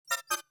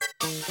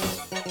Alright,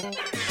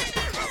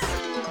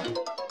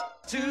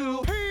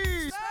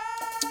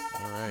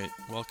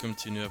 welcome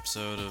to a new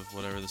episode of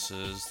whatever this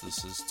is.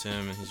 This is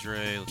Tim and he's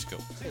Ray. Let's go.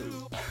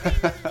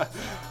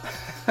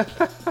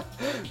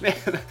 Man,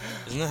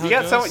 Isn't that how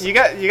it goes? you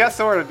got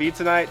somewhere to be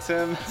tonight,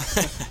 Tim?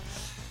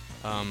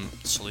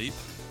 Sleep?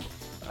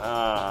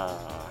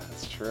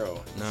 That's true.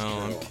 No,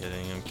 I'm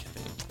kidding.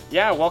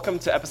 Yeah, welcome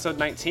to episode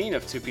 19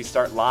 of 2P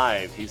Start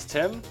Live. He's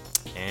Tim.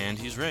 And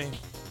he's Ray.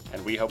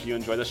 And we hope you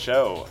enjoy the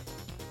show.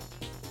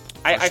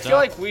 I feel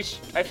like we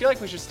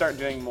should start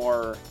doing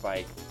more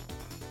like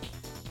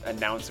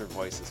announcer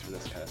voices for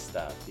this kind of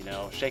stuff. You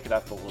know, shake it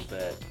up a little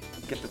bit,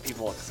 get the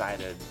people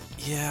excited.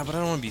 Yeah, but I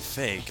don't want to be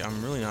fake.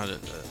 I'm really not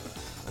an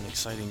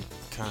exciting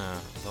kind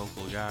of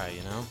vocal guy,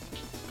 you know?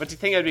 But do you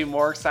think it'd be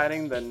more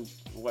exciting than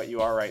what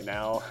you are right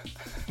now?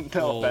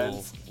 No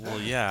offense.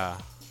 Well, yeah.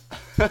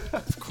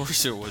 Of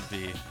course it would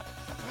be.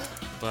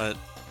 But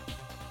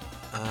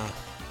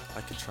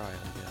I could try it,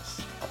 I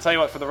guess. I'll tell you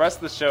what. For the rest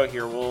of the show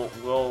here, we'll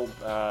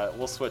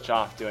switch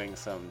off doing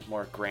some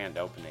more grand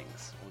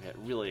openings. We'll get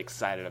really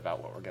excited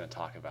about what we're going to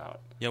talk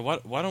about. Yeah.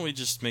 Why don't we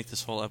just make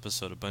this whole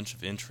episode a bunch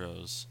of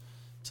intros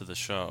to the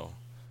show,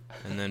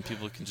 and then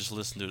people can just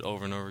listen to it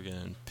over and over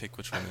again and pick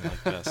which one they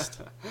like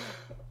best.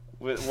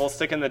 We'll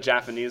stick in the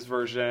Japanese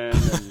version.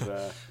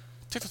 And,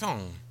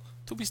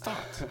 to be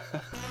stopped.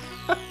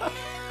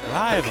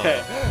 Live.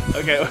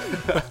 Okay.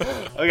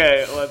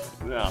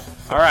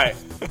 All right.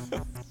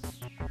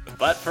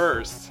 But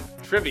first,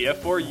 trivia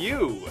for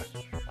you.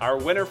 Our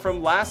winner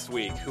from last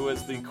week, who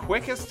is the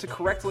quickest to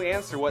correctly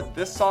answer what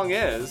this song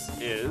is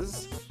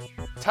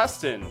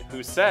Tustin,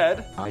 who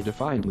said, I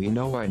definitely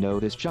know I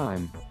know this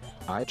chime.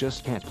 I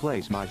just can't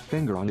place my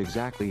finger on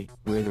exactly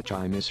where the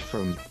chime is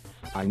from.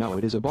 I know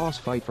it is a boss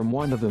fight from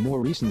one of the more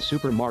recent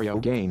Super Mario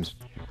games.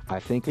 I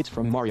think it's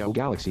from Mario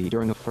Galaxy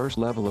during the first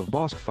level of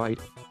boss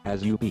fight.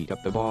 As you beat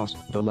up the boss,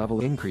 the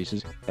level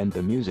increases, and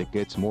the music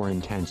gets more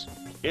intense.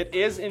 It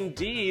is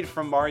indeed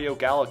from Mario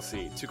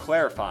Galaxy. To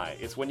clarify,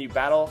 it's when you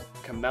battle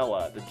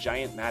Kamela, the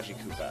giant Magic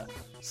Koopa.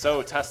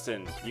 So,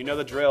 Tustin, you know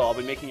the drill. I'll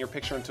be making your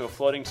picture into a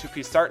floating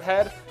 2P start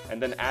head,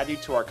 and then add you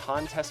to our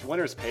contest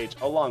winners page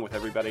along with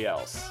everybody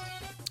else.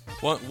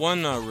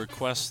 One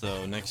request,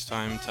 though, next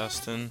time,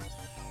 Tustin,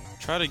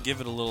 try to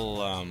give it a little,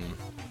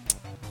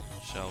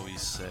 shall we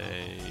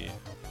say,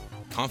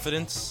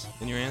 confidence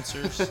in your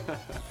answers.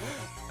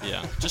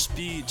 Yeah, just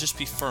be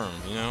firm,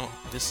 you know?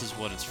 This is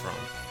what it's from.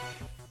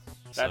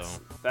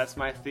 That's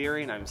my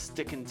theory, and I'm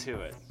sticking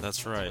to it.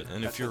 That's right.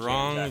 And if you're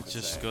wrong,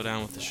 just go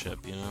down with the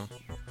ship, you know?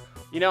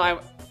 You know,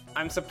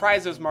 I'm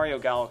surprised it was Mario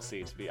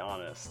Galaxy, to be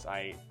honest.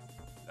 I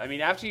mean,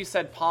 after you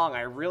said Pong,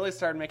 I really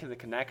started making the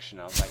connection.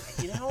 I was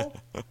like, you know,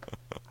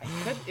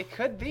 it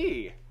could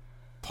be.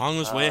 Pong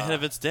was way ahead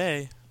of its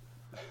day.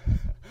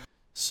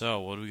 So,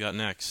 what do we got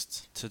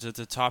next?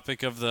 The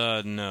topic of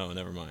the... No,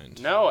 never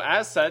mind. No,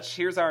 as such,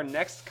 here's our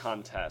next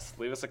contest.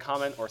 Leave us a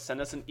comment or send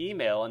us an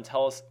email and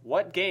tell us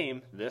what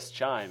game this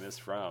chime is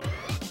from.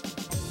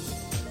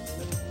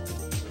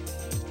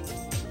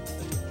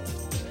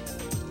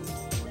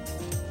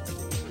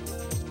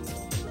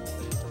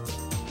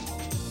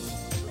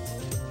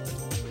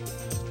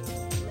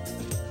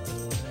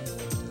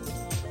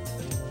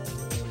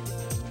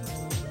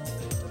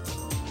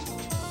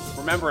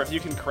 Remember, if you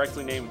can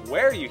correctly name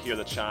where you hear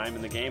the chime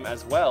in the game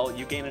as well,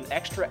 you gain an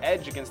extra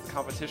edge against the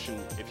competition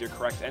if your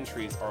correct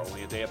entries are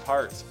only a day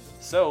apart.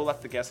 So,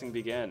 let the guessing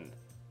begin.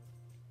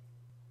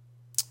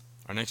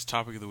 Our next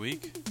topic of the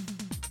week?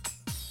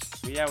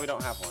 Yeah, we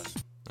don't have one.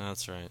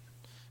 That's right.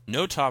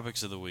 No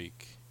topics of the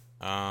week.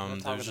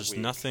 There's just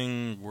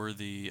nothing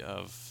worthy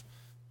of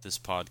this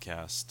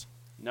podcast.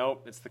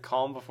 Nope, it's the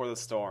calm before the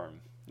storm.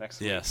 Next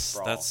week. Yes,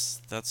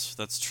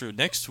 that's true.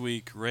 Next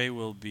week, Ray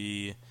will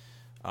be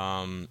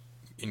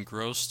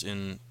engrossed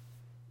in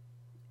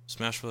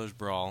Smash Bros.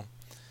 Brawl,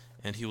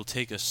 and he will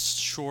take a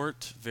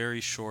very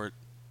short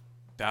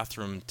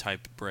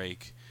bathroom-type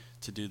break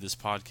to do this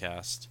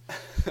podcast.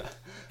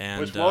 And,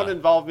 which won't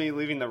involve me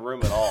leaving the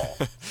room at all.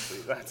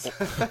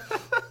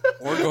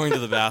 Or going to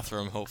the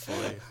bathroom,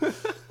 hopefully.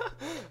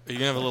 Are you going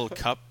to have a little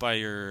cup by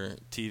your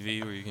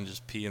TV where you can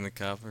just pee in the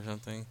cup or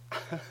something?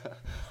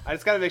 I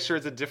just got to make sure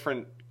it's a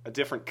different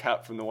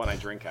cup from the one I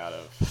drink out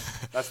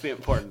of. That's the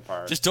important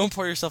part. Just don't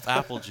pour yourself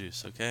apple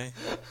juice, okay?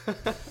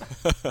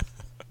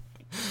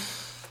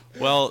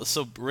 Well,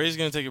 so Ray's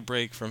going to take a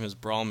break from his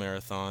Brawl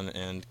marathon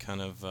and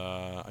kind of,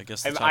 I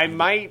guess... I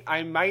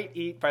might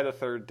eat by the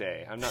third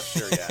day. I'm not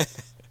sure yet.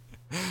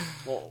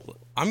 Well,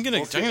 I'm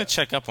gonna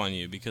check up on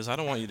you because I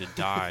don't want you to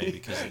die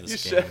because of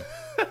this game.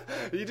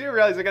 You do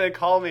realize they're gonna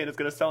call me and it's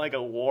gonna sound like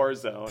a war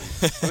zone.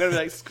 I'm gonna be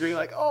like screaming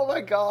like, "Oh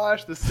my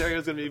gosh!" The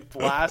stereo's gonna be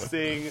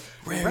blasting.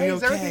 Ray,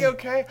 is everything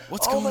okay?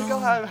 What's going on? Oh my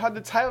god! I've had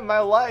the time of my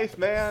life,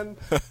 man.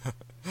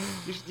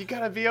 you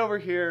gotta be over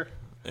here.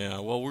 Yeah.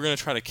 Well, we're gonna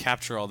try to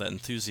capture all that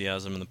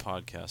enthusiasm in the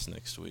podcast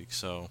next week.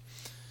 So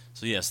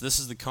yes, this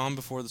is the calm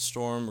before the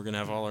storm. We're gonna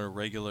have all our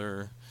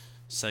regular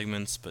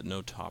segments, but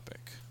no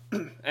topic.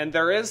 And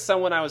there is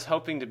someone I was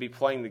hoping to be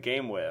playing the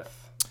game with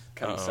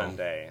come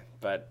Sunday.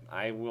 but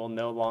I will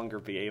no longer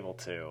be able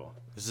to.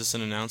 Is this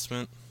an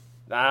announcement?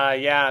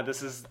 Yeah,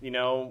 this is,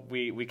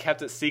 we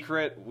kept it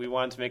secret. We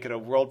wanted to make it a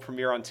world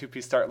premiere on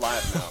 2P Start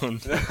Live. No.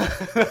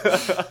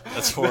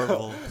 That's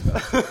horrible.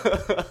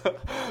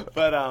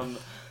 But,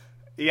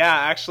 yeah,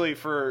 actually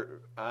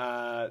for,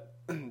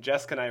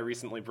 Jessica and I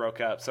recently broke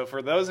up. So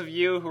for those of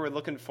you who are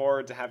looking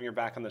forward to having her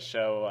back on the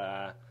show,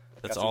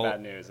 That's got some all,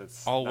 bad news.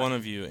 It's all one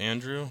of you.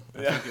 Andrew,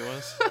 I think it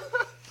was.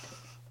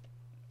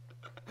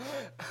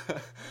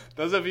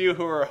 Those of you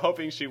who are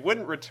hoping she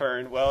wouldn't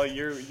return, well,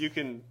 you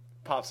can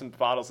pop some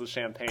bottles of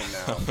champagne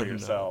now for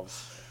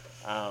yourselves.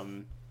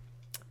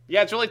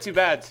 Yeah, it's really too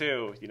bad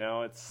too.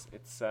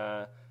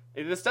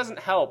 This doesn't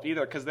help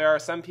either, because there are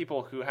some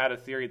people who had a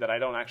theory that I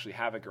don't actually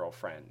have a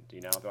girlfriend.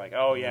 They're like,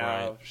 oh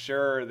yeah, Right.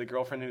 sure, the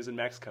girlfriend who's in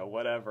Mexico,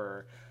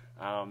 whatever.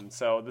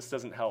 So this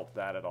doesn't help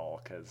that at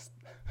all, because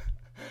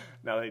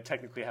now they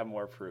technically have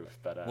more proof.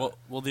 But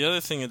Well, the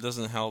other thing it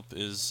doesn't help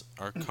is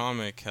our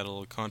comic had a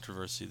little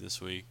controversy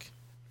this week.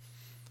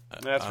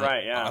 that's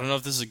right. Yeah. I don't know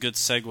if this is a good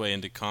segue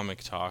into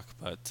comic talk,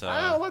 but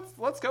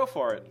let's go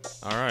for it.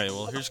 all right.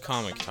 Well, here's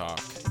comic talk.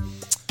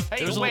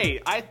 Hey, There's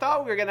wait! I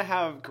thought we were gonna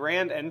have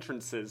grand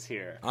entrances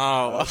here.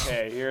 Oh,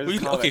 Okay, here's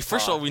comic okay.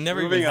 First of all, talk. we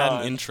never Moving even had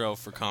on. an intro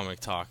for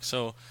comic talk.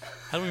 So,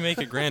 how do we make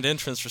a grand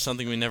entrance for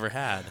something we never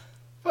had?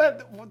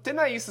 But didn't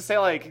I used to say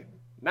like,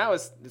 now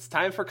it's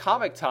time for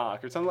comic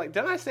talk or something like?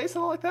 Didn't I say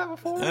something like that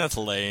before? That's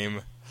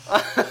lame.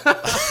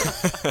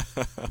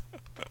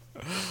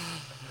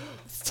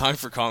 It's time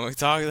for comic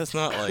talk. That's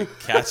not like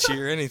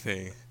catchy or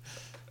anything.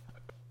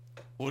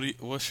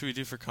 What should we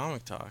do for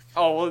comic talk?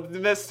 Oh well,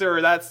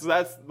 Mister, that's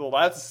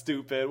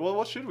stupid. Well,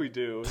 what should we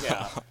do?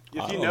 Yeah, if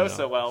you don't know know.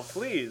 so well,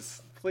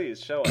 please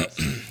show us.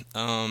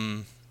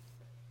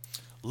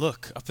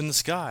 Look up in the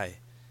sky.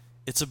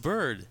 It's a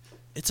bird.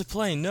 It's a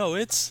plane. No,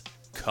 it's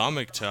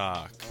comic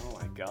talk. Oh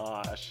my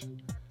gosh.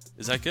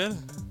 Is that good?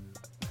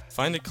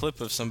 Find a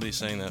clip of somebody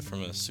saying that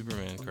from a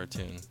Superman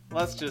cartoon.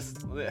 Let's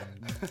just.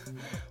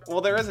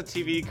 Well, there is a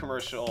TV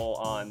commercial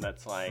on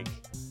that's like,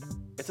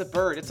 it's a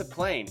bird, it's a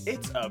plane,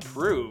 it's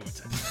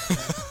approved.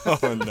 Oh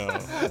no.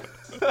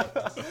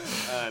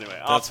 Anyway,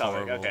 off That's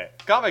topic. horrible. Okay,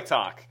 comic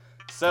talk.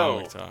 So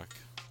Comic talk.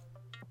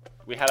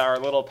 we had our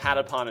little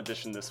Patapon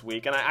edition this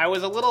week, and I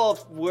was a little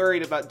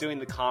worried about doing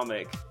the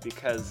comic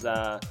because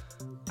I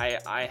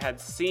had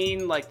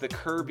seen like the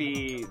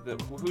Kirby.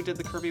 Who did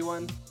the Kirby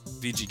one?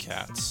 VG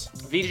Cats.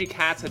 VG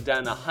Cats had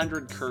done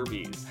 100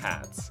 Kirby's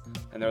hats,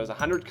 and there was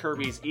 100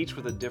 Kirby's each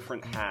with a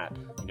different hat.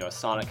 A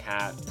Sonic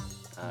hat,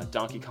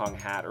 Donkey Kong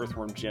hat,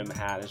 Earthworm Jim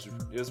hat.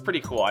 It was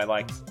pretty cool. I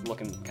liked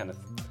looking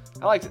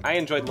I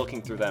enjoyed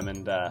looking through them,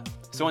 and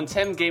so when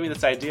Tim gave me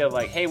this idea of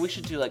like, hey, we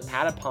should do like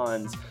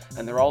Patapons,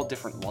 and they're all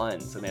different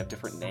ones, and they have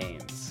different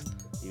names,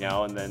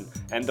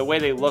 and the way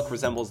they look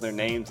resembles their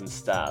names and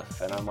stuff,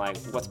 and I'm like,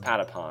 what's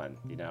Patapon?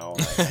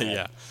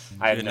 Yeah.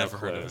 I had You'd no never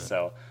clue. heard of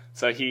it.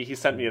 So he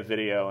sent me a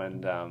video,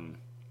 and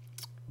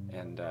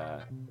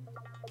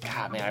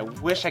God, man, I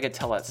wish I could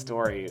tell that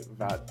story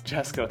about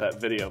Jessica with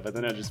that video, but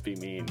then it'd just be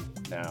mean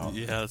now.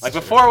 Yeah, that's like true.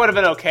 before it would have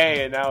been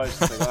okay, and now it's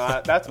just like,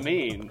 well, that's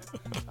mean.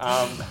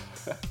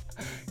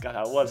 God,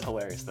 that was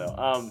hilarious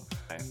though.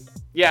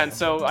 Yeah, and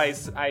so I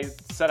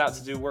set out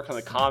to do work on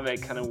the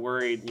comic, kind of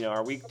worried,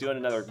 are we doing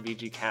another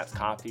VG Cats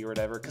copy or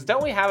whatever? Because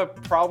don't we have a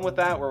problem with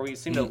that where we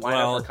seem to line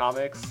up our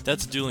comics?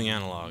 That's dueling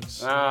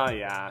analogs. Oh,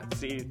 yeah.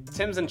 See,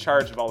 Tim's in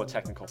charge of all the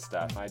technical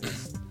stuff. I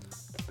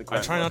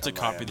try not to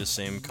copy the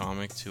same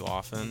comic too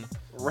often.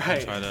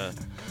 Right. I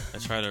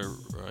try to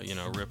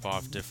rip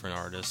off different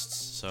artists.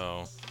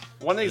 So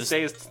one of these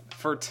days,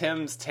 for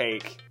Tim's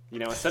take,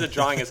 instead of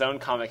drawing his own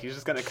comic, he's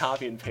just going to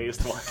copy and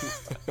paste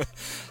one.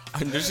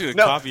 I'm just going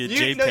to copy a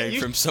JPEG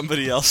you- from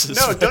somebody else's.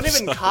 No, don't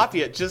even website.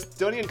 copy it. Just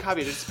don't even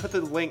copy it. Just put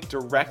the link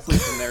directly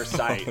from their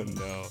site. Oh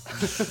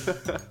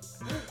no.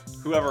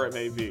 Whoever it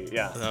may be,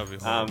 yeah. That would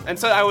be horrible. And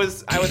so I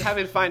was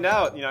happy to find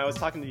out. I was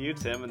talking to you,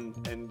 Tim,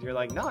 and you're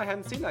like, no, I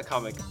hadn't seen that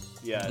comic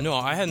yet. No,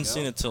 I hadn't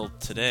seen it till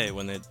today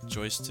when the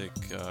Joystick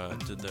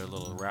did their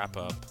little wrap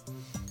up,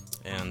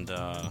 and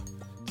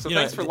So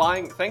thanks for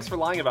lying. Thanks for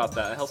lying about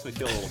that. It helps me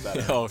feel a little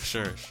better. Oh,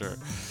 sure.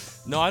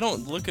 No, I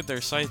don't look at their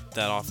site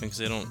that often because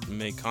they don't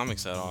make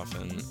comics that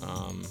often.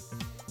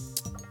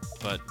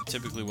 But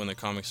typically when the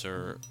comics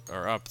are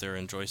up, they're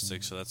in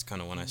Joystick, so that's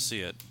kind of when I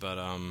see it. But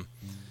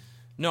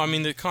no, I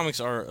mean the comics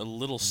are a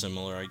little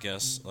similar, I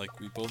guess. Like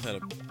we both had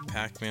a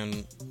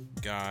Pac-Man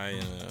guy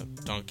and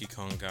a Donkey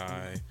Kong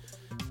guy,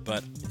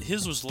 but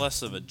his was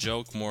less of a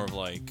joke, more of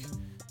like,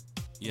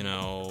 It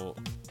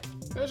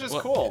was just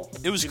Well, cool.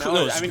 it was cool.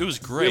 It was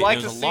great. We like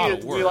It to was a see lot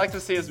of work. We like to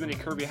see as many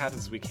Kirby hats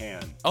as we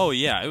can. Oh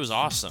yeah, it was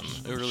awesome.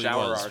 It really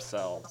Shower was.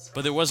 ourselves.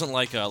 But there wasn't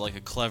like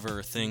a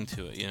clever thing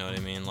to it. You know what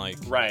I mean? Like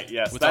Right.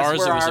 Yes. with that's ours,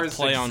 where it was ours a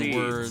play succeeds.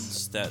 on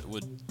words that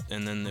would,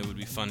 and then they would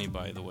be funny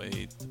by the way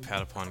the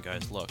Patapon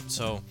guys looked.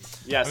 So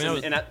Yes. I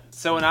mean,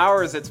 so in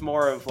ours, it's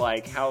more of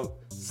like how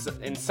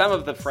in some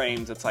of the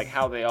frames, it's like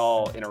how they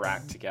all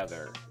interact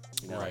together.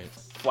 Right.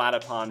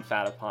 Flatapon,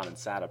 Fatapon, and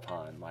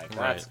Satapon. Like,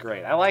 that's Right.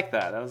 great. I like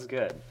that. That was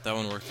good. That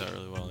one worked out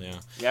really well, yeah.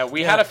 Yeah,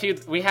 we had a few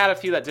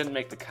that didn't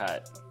make the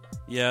cut.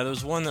 Yeah, there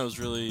was one that was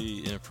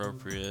really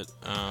inappropriate.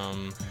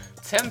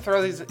 Tim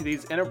throws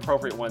these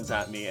inappropriate ones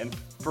at me, and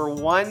for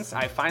once,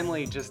 I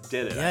finally just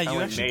did it. Yeah, I you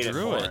finally actually made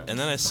drew for it, him. and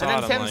then I saw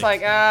And it. then I'm Tim's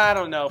like, I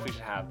don't know if we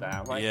should have that.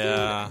 I'm like,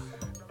 yeah.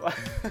 dude.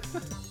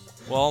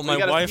 Well, my you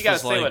gotta, wife you gotta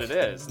was say like, what it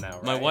is now,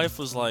 right? my wife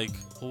was like,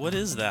 well, what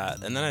is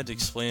that? And then I had to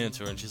explain it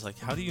to her, and she's like,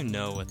 how do you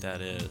know what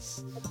that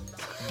is?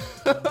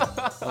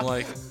 I'm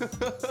like,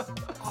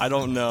 I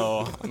don't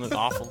know. I'm an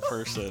awful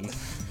person.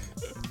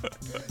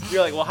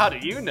 You're like, well, how do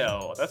you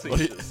know? That's what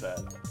you should have said.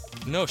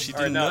 No, she Or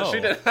didn't no, know. she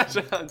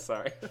didn't. I'm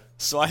sorry.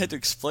 So I had to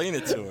explain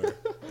it to her.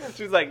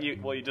 She was like, you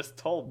just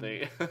told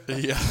me.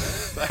 Yeah,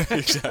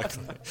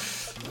 exactly.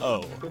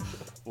 Oh,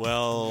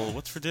 well,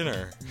 what's for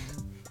dinner?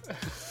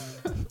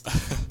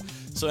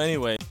 So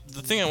anyway,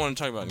 the thing I wanted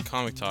to talk about in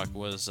Comic Talk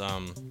was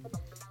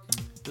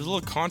there's a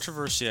little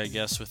controversy, I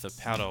guess, with the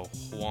Pato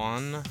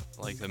Juan,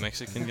 like the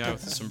Mexican guy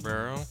with the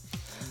sombrero.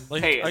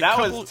 Like, Hey, a that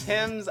couple- was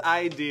Tim's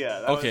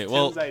idea. That Okay, was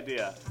well, Tim's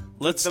idea.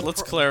 Let's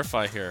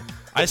clarify here.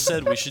 I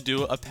said we should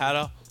do a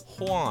Pato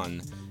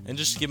Juan and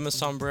just give him a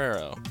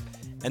sombrero.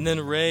 And then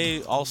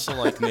Ray also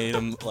made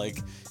him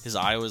his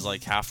eye was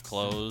half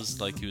closed,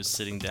 like he was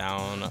sitting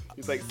down.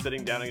 He's like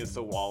sitting down against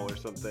a wall or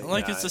something.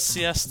 Like Yeah. it's a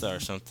siesta or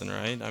something,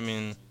 right? I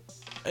mean,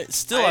 I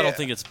don't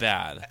think it's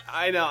bad.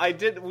 I know.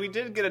 We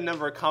did get a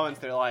number of comments.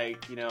 They're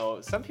like,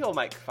 some people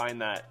might find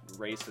that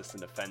racist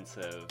and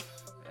offensive.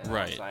 And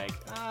I was Right. like,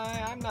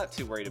 I'm not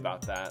too worried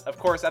about that. Of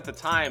course, at the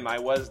time, I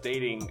was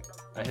dating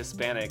a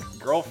Hispanic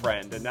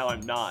girlfriend, and now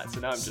I'm not. So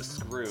now I'm just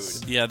screwed.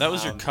 Yeah, that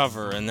was your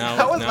cover, and now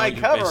that was now my you're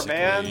cover,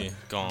 basically man.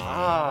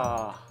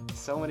 gone.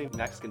 So many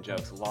Mexican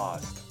jokes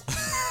lost.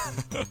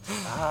 So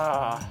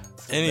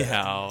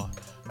Anyhow,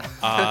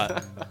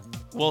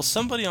 well,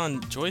 somebody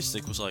on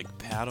Joystick was like,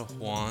 Pato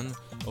Juan,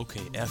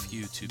 okay, F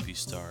you, 2P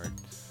starred.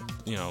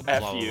 Blah,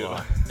 F blah, you.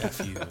 blah,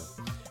 F you.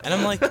 And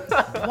I'm like,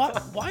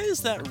 why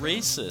is that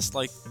racist?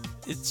 Like,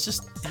 it's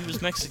just, he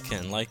was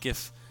Mexican. Like, we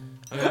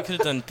could have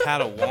done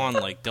Pato Juan,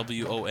 like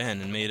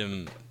W-O-N, and made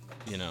him,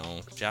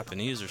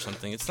 Japanese or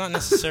something. It's not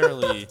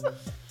necessarily...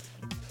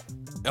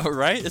 Oh,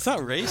 right? It's not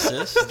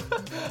racist.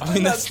 I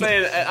mean,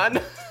 I'm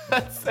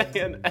not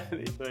saying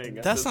anything.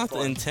 at That's this not the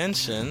point.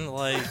 intention.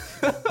 Like,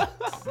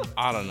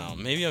 I don't know.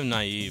 Maybe I'm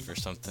naive or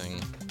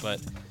something.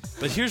 But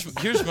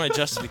here's my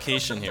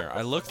justification here.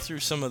 I looked through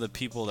some of the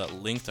people that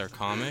linked our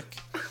comic,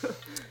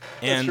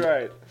 and That's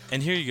right.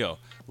 and here you go,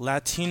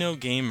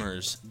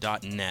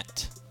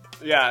 LatinoGamers.net.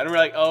 Yeah, and we're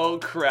like, oh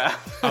crap.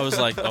 I was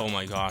like, oh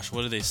my gosh,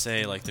 what do they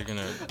say? Like they're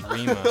gonna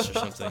ream us or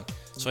something.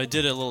 So I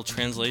did a little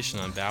translation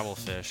on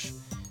Babelfish,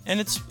 and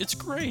it's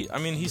great. I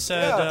mean, he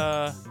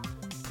said,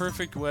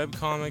 perfect web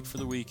comic for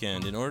the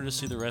weekend. In order to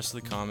see the rest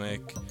of the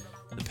comic,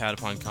 the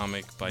Patapon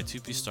comic by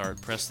 2P Start,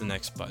 press the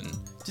next button.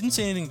 Didn't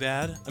say anything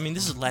bad. I mean,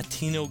 this is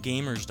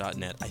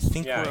LatinoGamers.net. I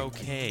think Yeah. we're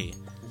okay.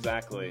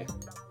 Exactly.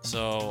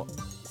 So,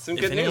 Some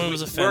if good anyone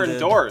news. was We're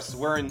offended, endorsed.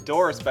 We're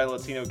endorsed by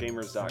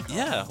LatinoGamers.com.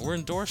 yeah, we're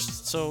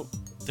endorsed. So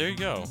there you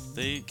go.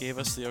 They gave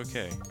us the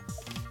okay.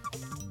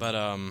 But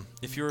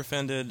if you're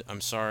offended, I'm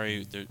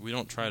sorry. We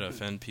don't try to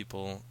offend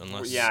people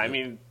unless. Yeah, I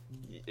mean,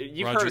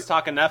 you've Roger- heard us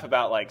talk enough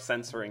about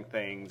censoring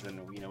things,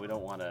 and we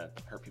don't want to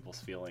hurt people's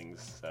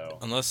feelings. So,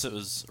 Unless it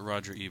was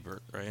Roger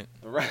Ebert, right?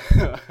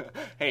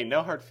 hey,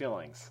 no hard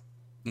feelings.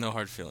 No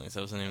hard feelings.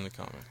 That was the name of the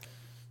comic.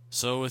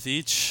 So with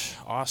each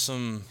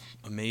awesome,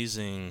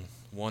 amazing,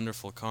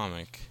 wonderful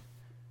comic,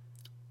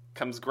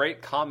 Comes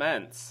great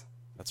comments.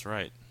 that's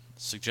right.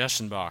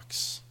 Suggestion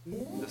box.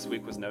 This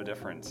week was no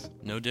different.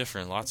 No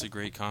different. Lots of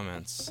great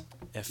comments.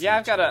 Yeah,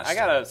 I got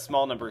a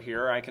small number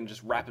here. I can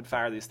just rapid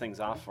fire these things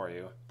off for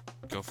you.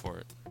 Go for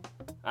it.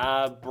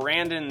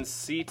 Brandon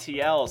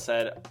CTL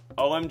said,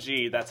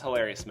 "OMG, that's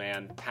hilarious,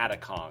 man.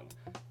 Patacon.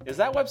 Is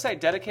that website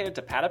dedicated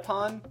to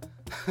Patapon?"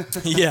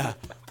 Yeah.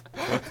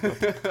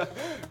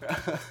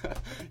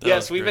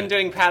 Yes, was we've been great.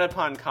 doing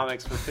Patapon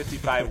comics for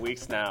 55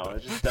 weeks now.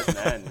 It just doesn't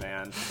end,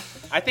 man.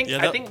 I think Yeah,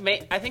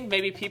 I think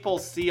maybe people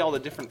see all the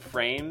different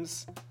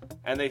frames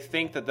and they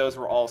think that those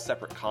were all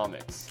separate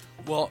comics.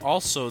 Well,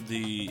 also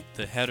the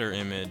header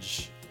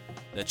image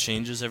that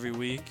changes every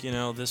week.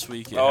 This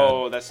week it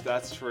Oh, that's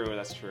true.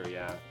 That's true.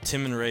 Yeah. had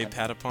Tim and Ray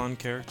Patapon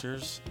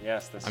characters.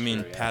 Yes, that's I mean,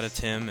 true. Yes. Pata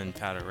Tim and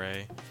Pata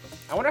Ray.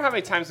 I wonder how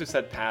many times we've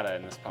said Pata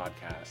in this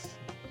podcast.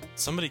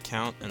 Somebody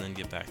count and then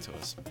get back to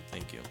us.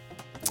 Thank you.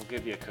 We'll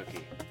give you a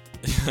cookie.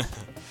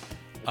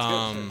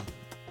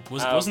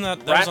 Wasn't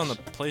that was on the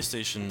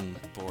PlayStation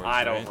board?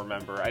 I don't right?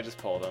 remember. I just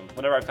pulled them.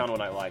 Whenever I found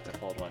one I liked, I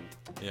pulled one.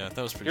 Yeah,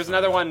 that was pretty. Here's fun.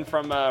 another one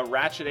from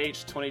Ratchet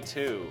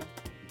H22.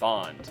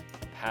 Bond.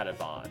 Pata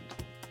Bond.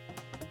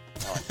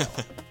 I like that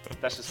one.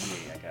 That's just me,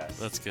 I guess.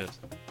 That's good.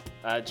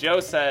 Joe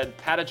said,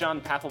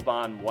 Patajon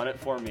Papelbon won it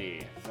for me.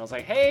 And I was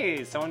like,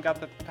 hey, someone got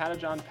the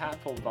Patajon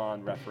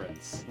Papelbon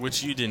reference.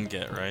 Which you didn't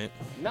get, right?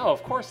 No,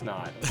 of course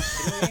not. Are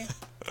you kidding me?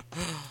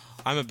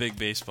 I'm a big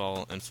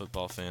baseball and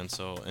football fan,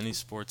 so any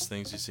sports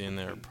things you see in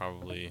there are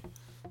probably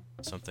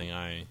something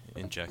I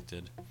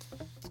injected.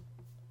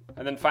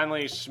 And then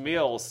finally,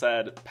 Shmuel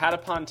said,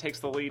 Patapon takes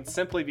the lead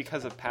simply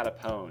because of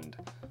Patapwned.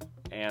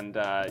 And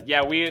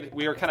yeah, we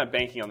were kind of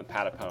banking on the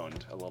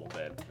Patapwned a little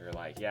bit. We were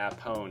like, yeah,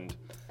 pwned.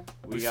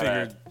 We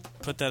figured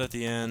put that at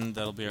the end.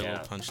 That'll be our little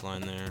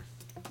punchline there.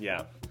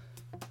 Yeah,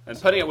 and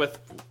putting it with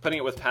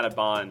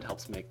Patabond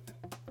helps make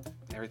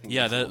everything.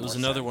 Yeah, that was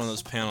another one of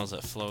those panels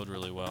that flowed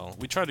really well.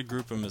 We tried to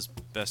group them as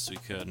best we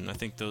could, and I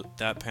think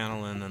that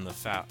panel and then the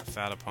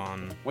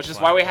Fatapon. Which is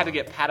why we had to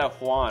get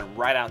Patajuan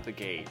right out the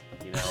gate.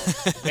 You know,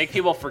 make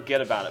people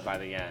forget about it by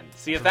the end.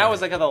 See, if that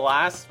was like the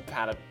last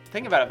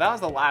think about it. If that was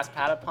the last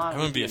Patapon, I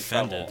wouldn't be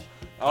offended. Trouble.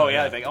 Oh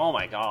yeah, they'd be like, oh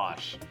my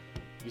gosh,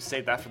 you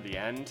saved that for the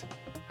end.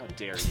 How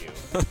dare you?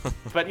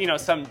 But you know,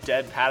 some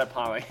dead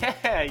Patapon like,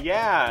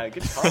 yeah,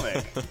 good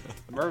comic.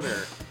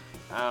 Murder.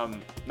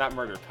 Not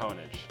murder,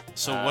 pwnage.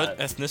 So what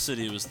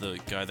ethnicity was the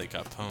guy that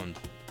got pwned?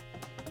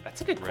 That's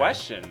a good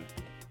question.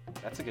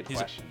 That's a good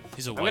question.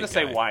 He's a white I'm gonna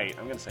say white.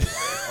 I'm gonna say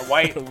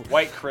white.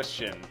 White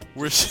Christian.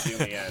 We're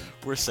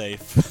we're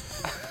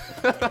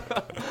safe.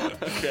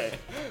 Okay.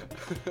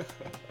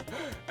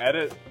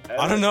 Edit.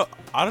 I don't know,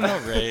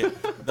 Ray.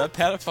 That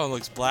Patapon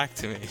looks black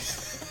to me.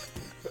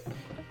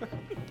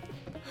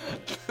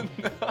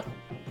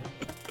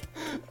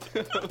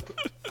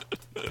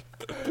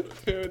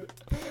 Dude.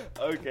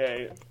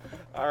 Okay.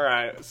 All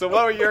right. So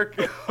what were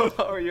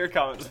your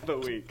comments of the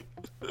week?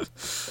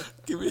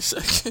 Give me a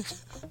second.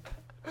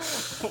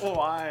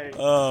 Why?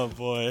 Oh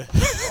boy.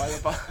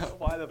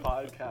 Why the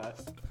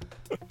podcast?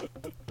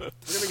 We're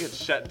gonna get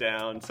shut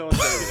down. Someone's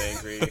gonna get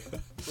angry.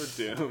 We're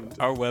doomed.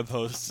 Our web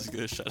host is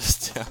gonna shut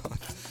us down.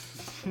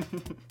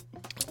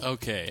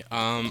 Okay.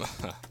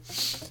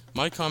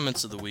 My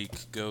comments of the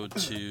week go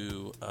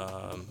to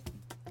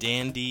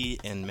Dandy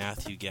and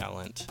Matthew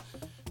Gallant,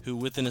 who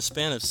within a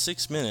span of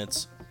 6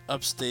 minutes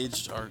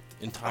upstaged our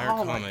entire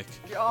comic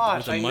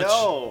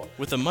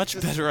with a much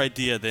better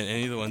idea than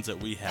any of the ones that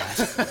we had.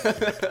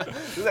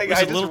 Like,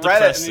 I just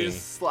read it and you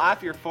just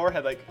slap your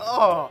forehead like,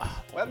 oh,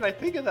 why didn't I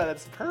think of that?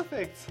 It's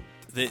perfect.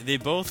 They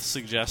both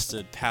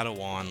suggested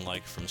Padawan,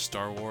 like from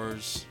Star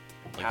Wars,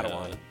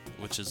 like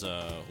which is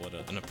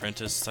an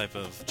apprentice type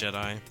of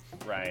Jedi.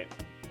 Right.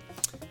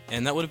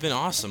 And that would have been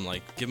awesome.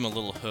 Like, give him a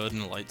little hood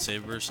and a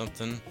lightsaber or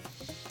something.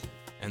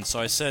 And so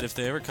I said, if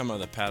they ever come out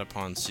with a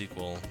Patapon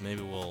sequel,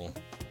 maybe we'll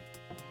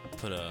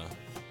put a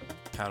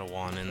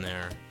Padawan in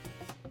there.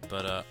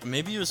 But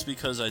maybe it was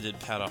because I did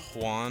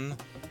Padawan,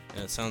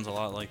 and it sounds a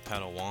lot like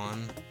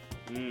Padawan.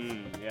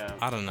 Yeah.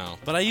 I don't know.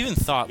 But I even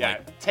thought,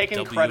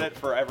 taking credit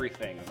for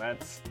everything.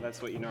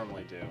 That's what you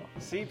normally do.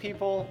 See,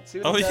 people? See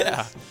what he does?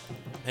 Yeah.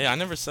 Hey, I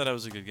never said I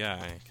was a good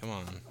guy. Come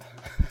on.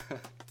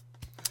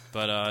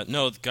 But,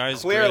 no,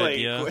 guys, great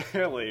idea.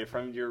 Clearly,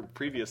 from your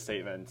previous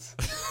statements.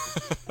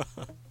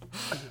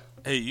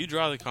 Hey, you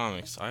draw the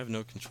comics. I have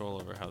no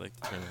control over how they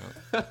turn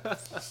out.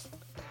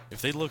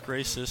 If they look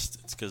racist,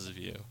 it's because of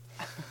you.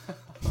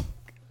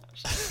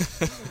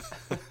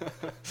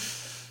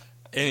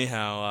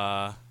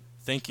 Anyhow,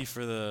 thank you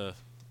for the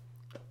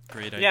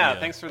great idea. Yeah,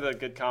 thanks for the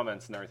good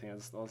comments and everything.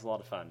 That was a lot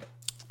of fun.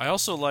 I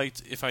also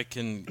liked, if I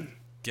can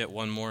get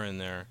one more in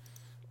there,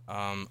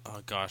 oh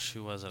gosh,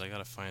 who was it? I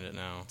gotta find it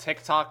now.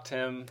 TikTok,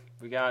 Tim.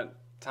 We got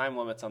time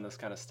limits on this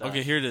kind of stuff.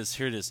 Okay, here it is.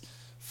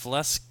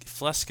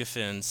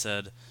 Fleskafin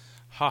said,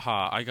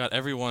 haha, I got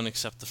everyone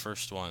except the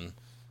first one.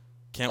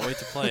 Can't wait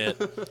to play it.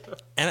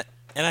 And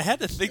I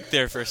had to think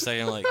there for a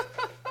second, like,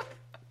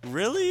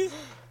 really?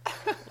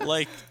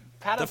 Like,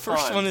 Patapon. the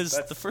first one is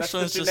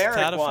just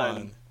Patapon.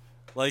 One.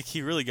 Like,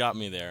 he really got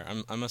me there.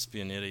 I must be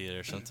an idiot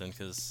or something,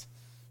 because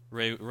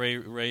Ray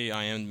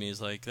IM'd me.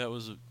 He's like, that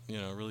was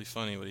really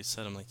funny what he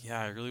said. I'm like, yeah,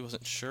 I really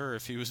wasn't sure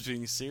if he was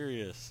being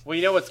serious. Well,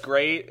 you know what's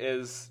great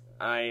is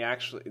I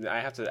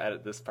have to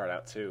edit this part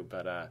out too,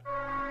 but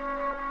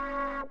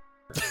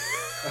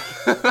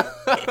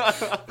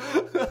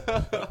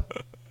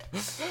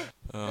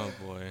oh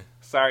boy.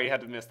 Sorry you had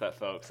to miss that,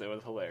 folks. It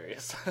was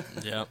hilarious.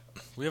 Yep.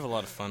 We have a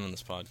lot of fun on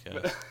this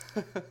podcast.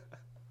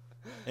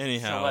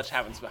 Anyhow. So much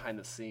happens behind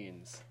the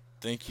scenes.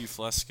 Thank you,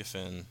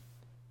 Fleskafin.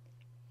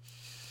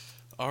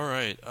 All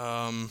right.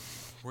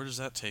 Where does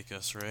that take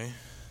us, Ray?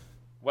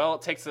 Well,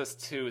 it takes us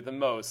to the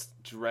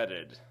most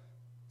dreaded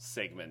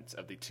segment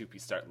of the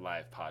 2P Start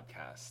Live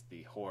podcast,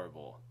 the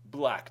horrible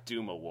Black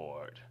Doom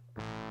Award.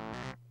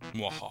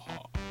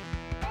 Mwahaha.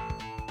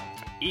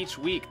 Each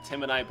week,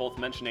 Tim and I both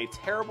mention a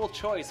terrible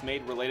choice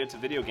made related to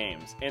video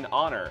games in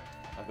honor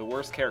of the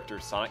worst character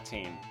Sonic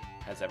Team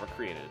has ever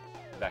created.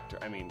 That's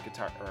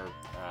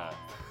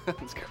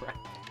correct.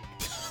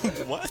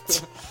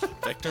 What?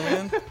 Vector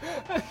Man?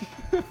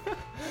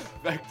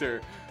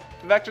 Vector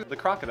the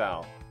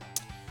crocodile.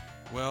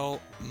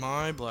 Well,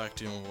 my Black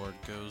Doom Award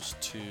goes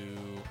to,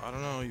 I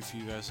don't know if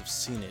you guys have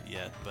seen it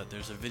yet, but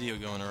there's a video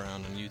going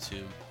around on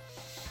YouTube.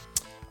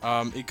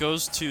 It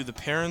goes to the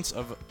parents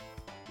of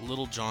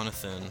little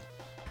Jonathan,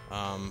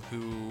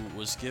 who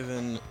was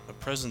given a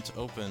present to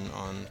open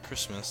on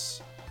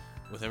Christmas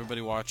with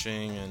everybody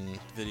watching and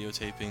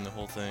videotaping the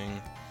whole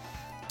thing.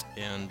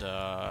 And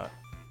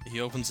he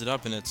opens it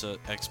up and it's a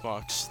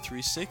Xbox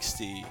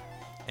 360.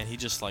 and he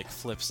just like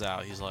flips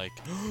out. He's like,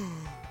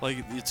 like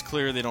it's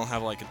clear they don't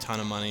have like a ton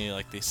of money,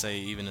 like they say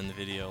even in the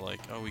video, like,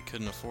 oh, we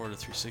couldn't afford a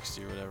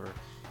 360 or whatever.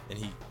 And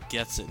he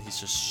gets it. He's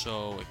just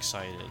so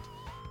excited.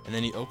 And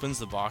then he opens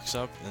the box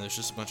up, and there's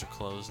just a bunch of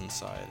clothes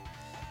inside.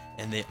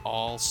 And they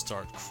all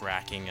start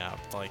cracking up.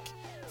 Like,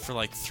 for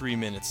like 3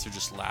 minutes, they're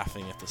just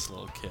laughing at this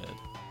little kid.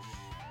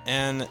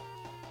 And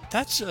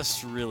that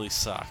just really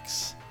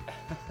sucks.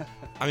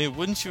 I mean,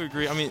 wouldn't you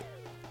agree? I mean,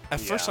 at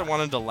first I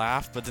wanted to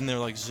laugh, but then they're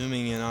like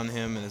zooming in on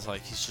him, and it's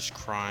like he's just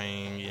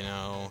crying, you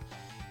know?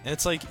 And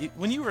it's like,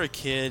 when you were a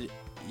kid,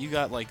 you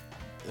got like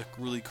a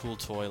really cool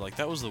toy, like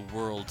that was the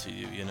world to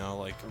you, you know?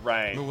 Like,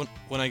 Right.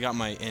 when I got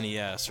my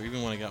NES, or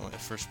even when I got my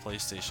first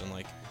PlayStation,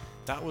 like,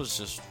 that was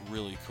just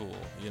really cool,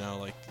 you know?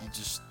 Like, you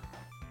just,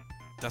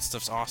 that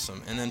stuff's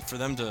awesome. And then for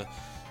them to,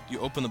 you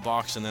open the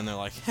box and then they're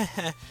like,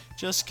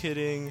 just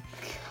kidding.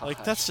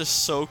 Like, that's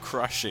just so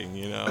crushing,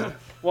 you know?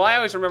 Well, I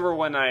always remember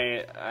when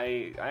I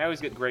always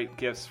get great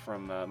gifts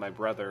from my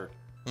brother.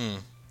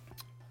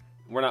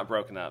 We're not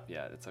broken up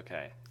yet. It's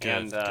okay.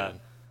 Good, good.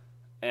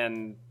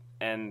 And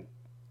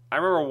I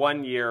remember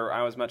one year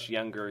I was much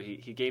younger.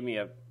 He gave me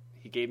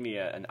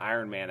an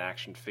Iron Man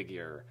action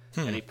figure,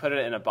 and he put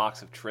it in a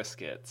box of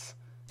Triscuits.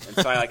 And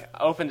so I like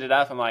opened it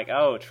up. I'm like,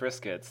 oh,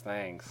 Triscuits,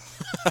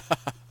 thanks.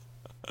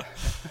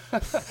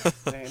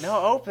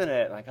 No, open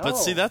it. Like, oh. But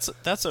see, that's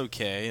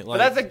okay. Like,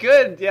 but that's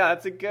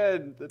a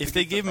good. If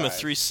they gave him a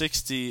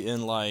 360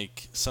 in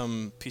like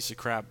some piece of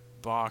crap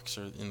box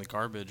or in the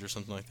garbage or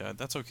something like that,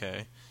 that's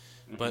okay.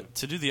 But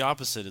to do the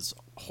opposite is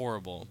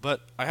horrible.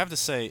 But I have to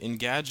say,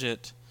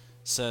 Engadget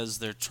says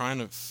they're trying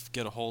to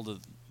get a hold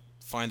of,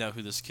 find out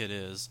who this kid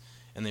is,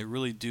 and they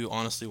really do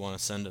honestly want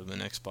to send him an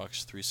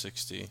Xbox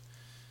 360.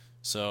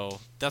 So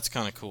that's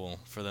kind of cool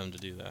for them to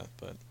do that.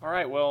 But all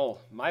right,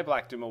 well, my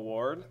Black Doom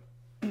Award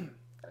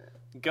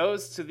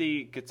goes to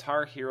the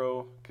Guitar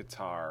Hero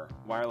guitar,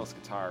 wireless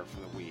guitar for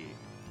the Wii.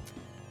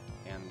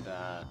 And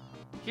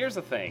here's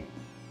the thing.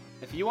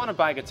 If you want to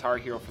buy Guitar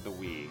Hero for the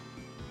Wii,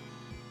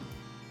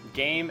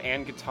 game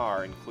and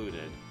guitar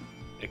included,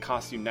 it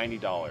costs you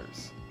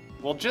 $90.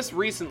 Well, just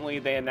recently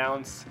they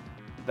announced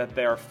that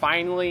they're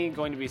finally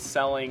going to be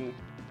selling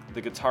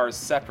the guitars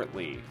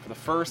separately for the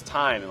first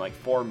time in like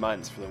 4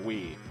 months for the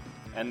Wii.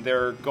 And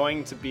they're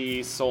going to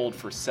be sold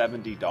for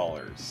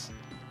 $70.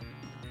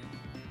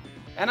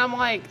 And I'm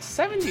like,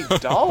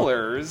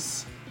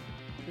 $70?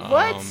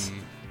 What?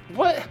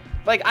 What?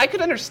 Like, I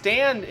could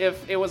understand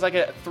if it was like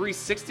a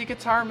 360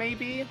 guitar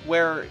maybe,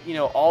 where, you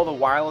know, all the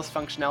wireless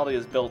functionality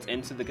is built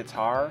into the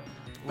guitar.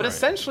 But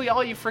essentially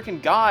all you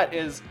freaking got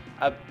is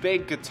a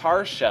big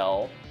guitar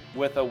shell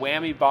with a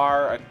whammy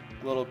bar, a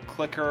little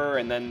clicker,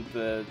 and then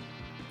the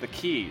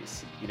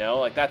keys, you know?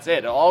 Like, that's it.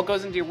 It all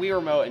goes into your Wii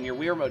Remote, and your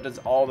Wii Remote does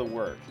all the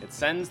work. It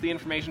sends the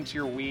information to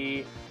your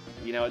Wii.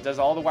 You know, it does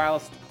all the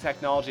wireless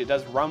technology. It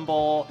does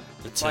rumble.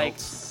 It's like,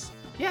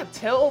 yeah,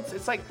 tilts.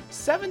 It's like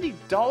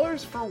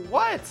 $70 for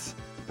what?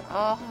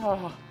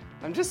 Oh,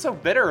 I'm just so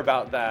bitter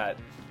about that.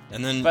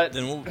 And then,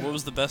 what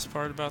was the best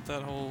part about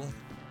that whole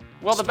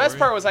Well, the story? best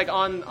part was like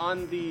on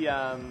the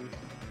oh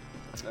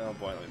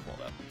boy, let me pull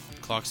it up.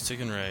 Clock's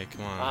ticking, Ray.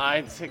 Come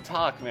on.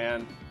 TikTok,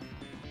 man.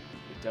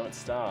 It don't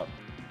stop.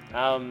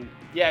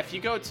 Yeah, if you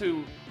go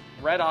to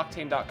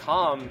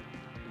redoctane.com,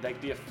 like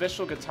the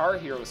official Guitar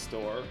Hero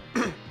store,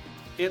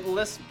 it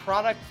lists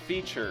product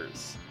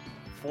features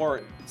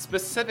for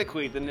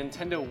specifically the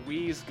Nintendo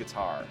Wii's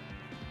guitar.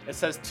 It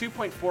says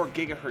 2.4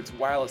 gigahertz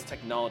wireless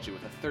technology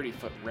with a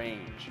 30-foot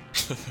range.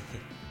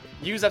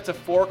 Use up to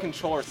 4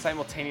 controllers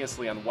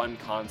simultaneously on one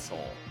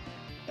console.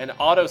 And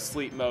auto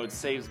sleep mode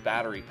saves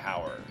battery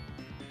power.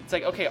 It's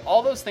like, okay,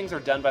 all those things are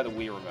done by the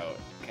Wii Remote.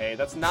 Okay,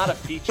 that's not a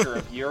feature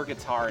of your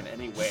guitar in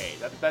any way.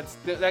 That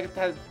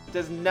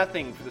does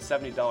nothing for the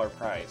 $70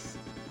 price.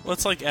 Well,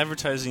 it's like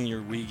advertising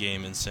your Wii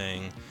game and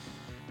saying,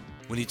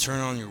 when you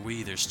turn on your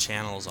Wii, there's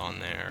channels on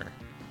there.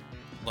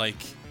 Like,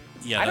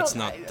 yeah, that's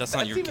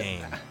not your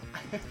game.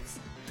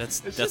 That's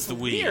the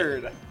Wii.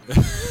 Weird.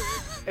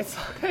 It's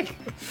like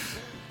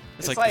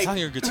it's on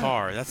your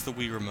guitar. That's the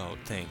Wii Remote.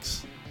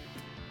 Thanks.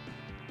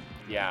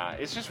 Yeah,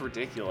 it's just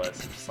ridiculous.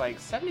 It's just like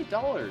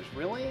 $70,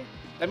 really?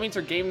 That means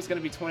your game's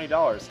gonna be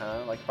 $20,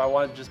 huh? Like, if I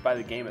wanted to just buy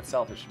the game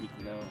itself, it should be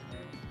no.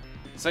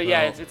 So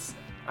yeah,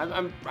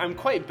 I'm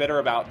quite bitter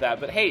about that.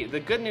 But hey, the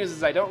good news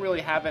is I don't really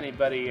have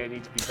anybody I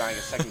need to be buying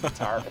a second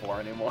guitar for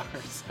anymore.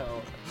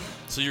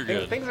 So you're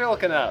good. Things are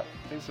looking up.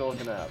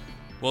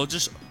 Well,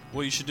 just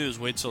what you should do is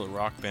wait till the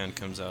Rock Band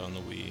comes out on the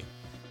Wii,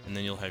 and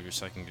then you'll have your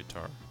second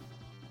guitar.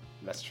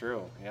 That's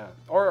true. Yeah,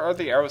 or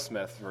the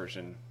Aerosmith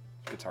version,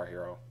 Guitar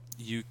Hero.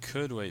 You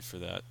could wait for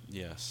that.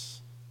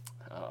 Yes.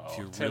 Uh-oh. If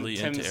you're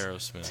really into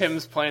Aerosmith.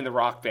 Tim's playing the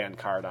Rock Band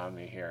card on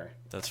me here.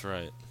 That's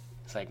right.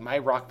 It's like, my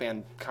Rock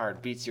Band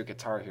card beats your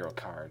Guitar Hero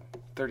card.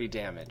 30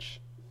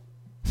 damage.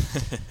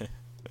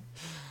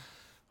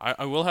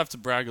 I will have to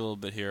brag a little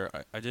bit here.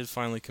 I did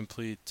finally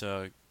complete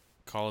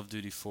Call of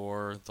Duty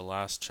 4, the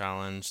last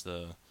challenge,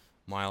 the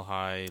Mile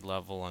High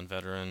level on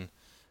Veteran.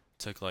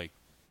 Took like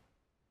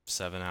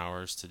 7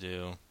 hours to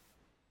do.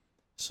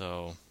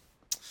 So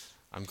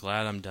I'm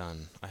glad I'm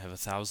done. I have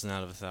 1,000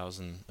 out of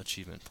 1,000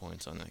 achievement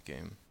points on that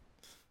game.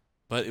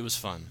 But it was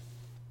fun.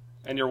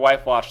 And your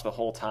wife watched the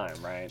whole time,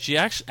 right? She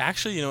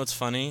actually, you know what's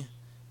funny?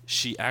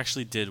 She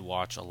actually did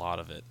watch a lot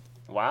of it.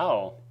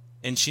 Wow.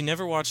 And she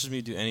never watches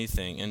me do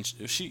anything. And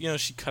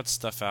she cuts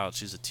stuff out.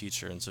 She's a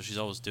teacher, and so she's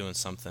always doing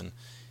something.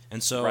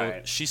 And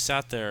so she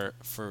sat there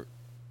for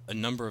a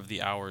number of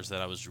the hours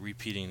that I was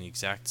repeating the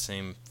exact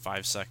same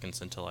 5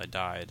 seconds until I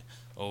died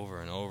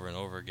over and over and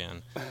over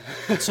again.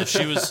 And so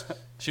she was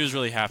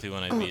really happy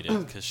when I beat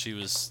it, because she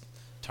was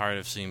tired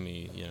of seeing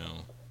me,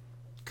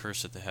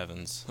 curse at the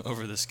heavens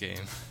over this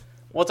game.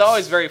 Well, it's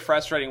always very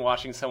frustrating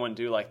watching someone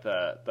do like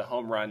the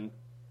home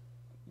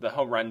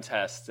run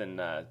test in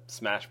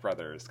Smash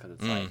Brothers, because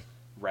it's like,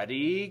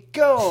 ready,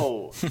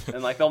 go,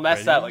 and like they'll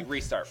mess that, like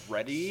restart,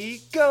 ready,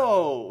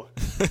 go,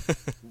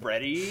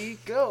 ready,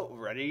 go,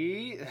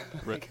 ready.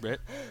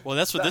 Well,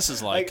 that's what this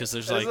is like, because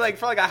there's like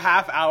for like a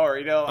half hour,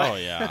 Oh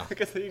yeah.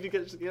 Because you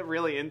get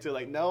really into it,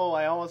 like, no,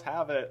 I almost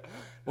have it.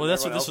 Well,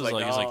 that's what this was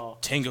like. It's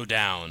like tango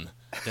down,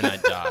 then I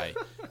die.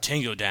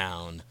 Tango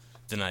down,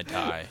 then I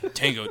die.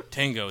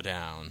 Tango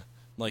down.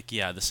 Like,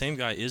 yeah, the same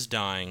guy is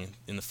dying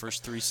in the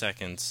first 3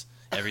 seconds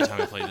every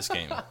time I play this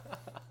game.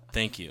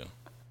 Thank you.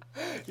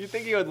 You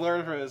think he would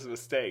learn from his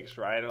mistakes,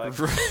 right? Or like,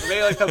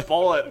 maybe like the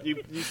bullet,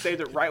 you saved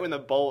it right when the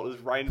bullet was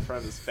right in front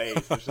of his face.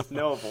 There's just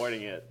no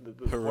avoiding it.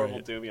 The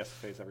horrible doom he has to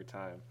face every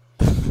time.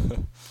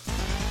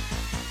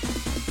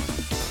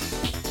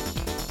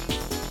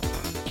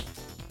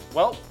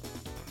 Well,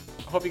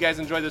 I hope you guys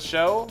enjoyed this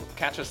show.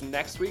 Catch us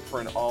next week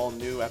for an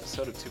all-new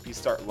episode of 2P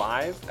Start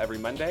Live every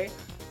Monday.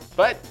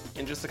 But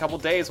in just a couple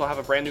days, we'll have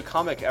a brand new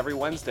comic every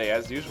Wednesday,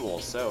 as usual.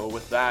 So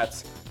with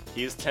that,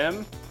 he's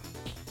Tim.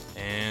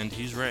 And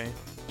he's Ray.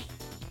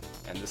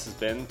 And this has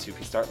been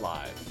 2P Start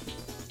Live.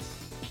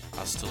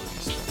 Hasta la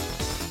vista.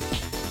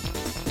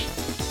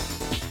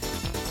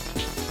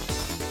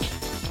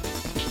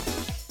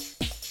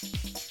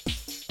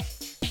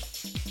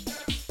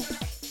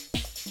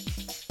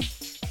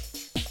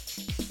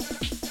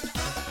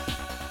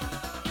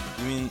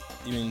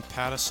 You mean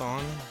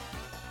Patason?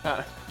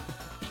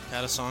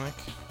 Patasonic?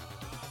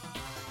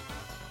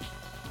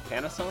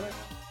 Panasonic?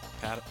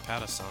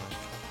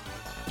 Patasonic.